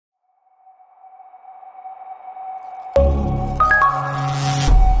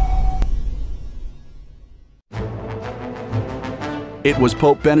It was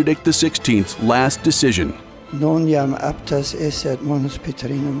Pope Benedict XVI's last decision. Non jam aptas esse ad manus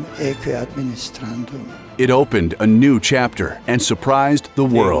Petrinum eque administrandum. It opened a new chapter and surprised the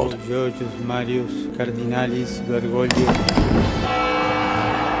world. Jorge Mario Bergoglio.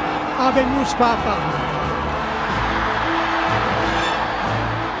 Habemus Papa.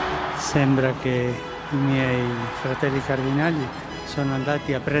 Sembra che I miei fratelli cardinali sono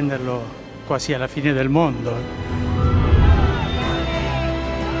andati a prenderlo quasi alla fine del mondo.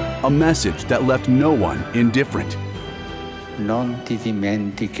 A message that left no one indifferent. Non ti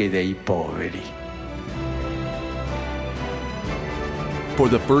dimentichi dei poveri. For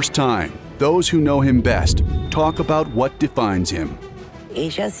the first time, those who know him best talk about what defines him.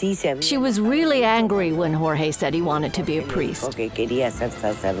 She was really angry when Jorge said he wanted to be a priest. It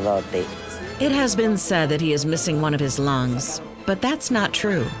has been said that he is missing one of his lungs, but that's not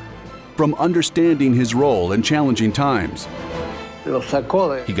true. From understanding his role in challenging times,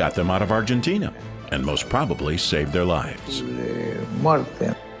 he got them out of Argentina and most probably saved their lives.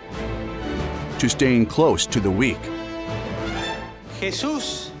 to staying close to the weak.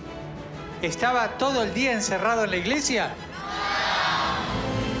 Jesús estaba todo el día encerrado en la iglesia.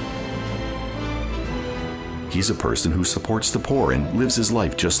 He's a person who supports the poor and lives his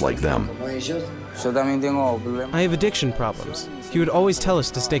life just like them. I have addiction problems. He would always tell us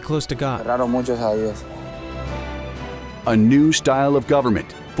to stay close to God. A new style of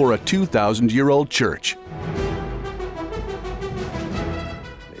government for a 2,000-year-old church.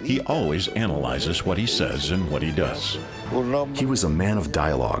 He always analyzes what he says and what he does. He was a man of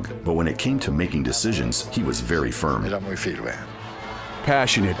dialogue, but when it came to making decisions, he was very firm.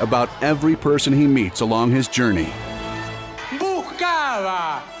 Passionate about every person he meets along his journey.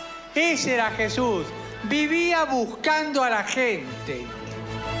 Buscaba. Ese era Jesús. Vivía buscando a la gente.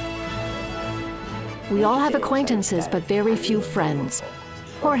 We all have acquaintances, but very few friends.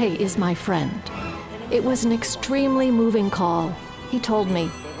 Jorge is my friend. It was an extremely moving call. He told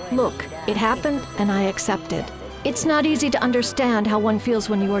me, look, it happened and I accepted. It's not easy to understand how one feels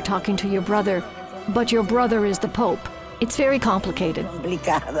when you are talking to your brother, but your brother is the Pope. It's very complicated.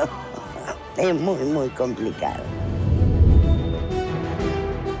 Complicado. Es muy, muy complicado.